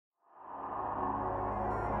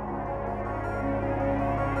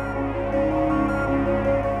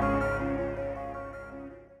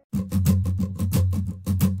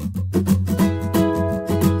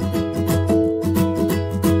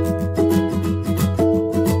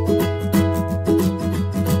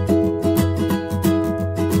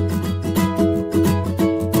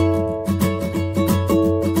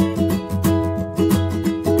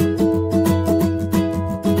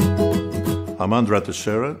Andre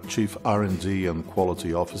Tastier, Chief R&D and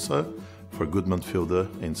Quality Officer for Goodman Fielder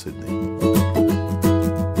in Sydney.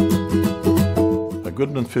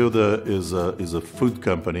 Goodman Fielder is a food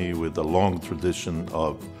company with a long tradition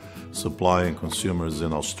of supplying consumers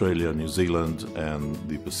in Australia, New Zealand and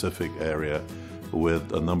the Pacific area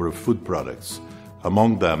with a number of food products.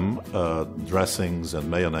 Among them, dressings and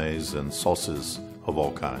mayonnaise and sauces of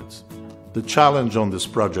all kinds. The challenge on this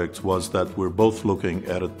project was that we're both looking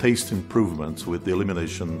at a taste improvement with the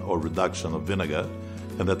elimination or reduction of vinegar,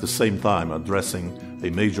 and at the same time addressing a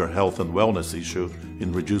major health and wellness issue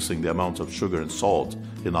in reducing the amount of sugar and salt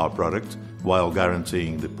in our product while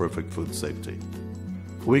guaranteeing the perfect food safety.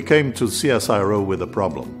 We came to CSIRO with a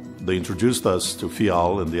problem. They introduced us to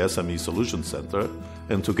FIAL and the SME Solution Centre,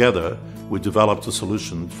 and together we developed a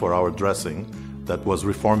solution for our dressing that was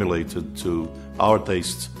reformulated to our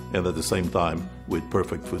tastes and at the same time with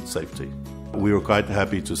perfect food safety. We were quite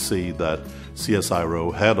happy to see that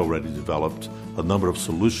CSIRO had already developed a number of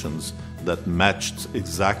solutions that matched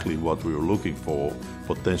exactly what we were looking for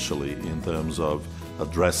potentially in terms of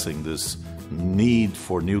addressing this need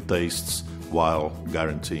for new tastes while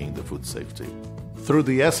guaranteeing the food safety. Through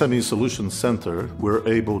the SME Solution Centre, we're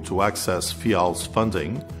able to access FIAL's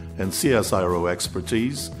funding and CSIRO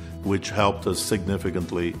expertise, which helped us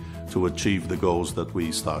significantly to achieve the goals that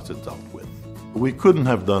we started out with. We couldn't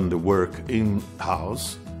have done the work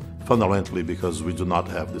in-house, fundamentally because we do not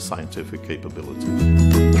have the scientific capability.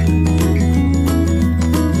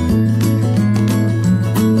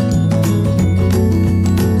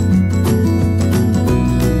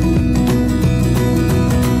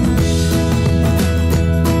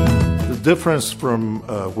 The difference from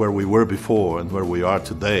where we were before and where we are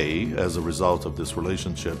today as a result of this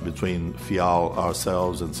relationship between FIAL,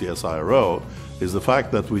 ourselves, and CSIRO is the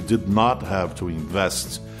fact that we did not have to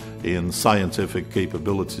invest in scientific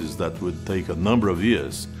capabilities that would take a number of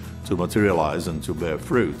years to materialize and to bear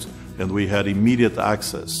fruit. And we had immediate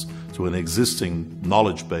access to an existing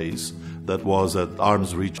knowledge base that was at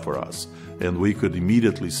arm's reach for us. And we could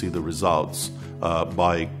immediately see the results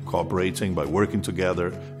by cooperating, by working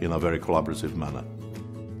together in a very collaborative manner.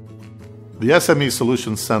 The SME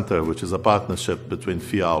Solution Centre, which is a partnership between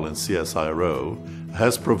FIAL and CSIRO,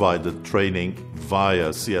 has provided training via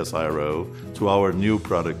CSIRO to our new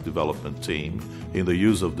product development team in the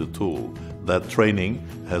use of the tool. That training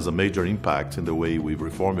has a major impact in the way we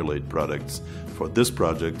reformulate products for this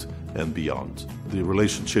project and beyond. The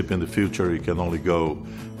relationship in the future, it can only go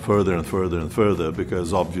further and further and further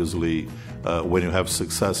because obviously when you have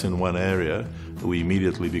success in one area, we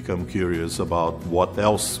immediately become curious about what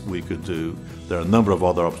else we could do. There are a number of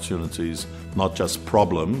other opportunities, not just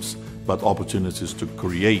problems, but opportunities to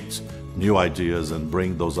create new ideas and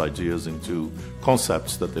bring those ideas into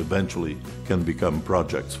concepts that eventually can become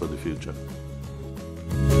projects for the future.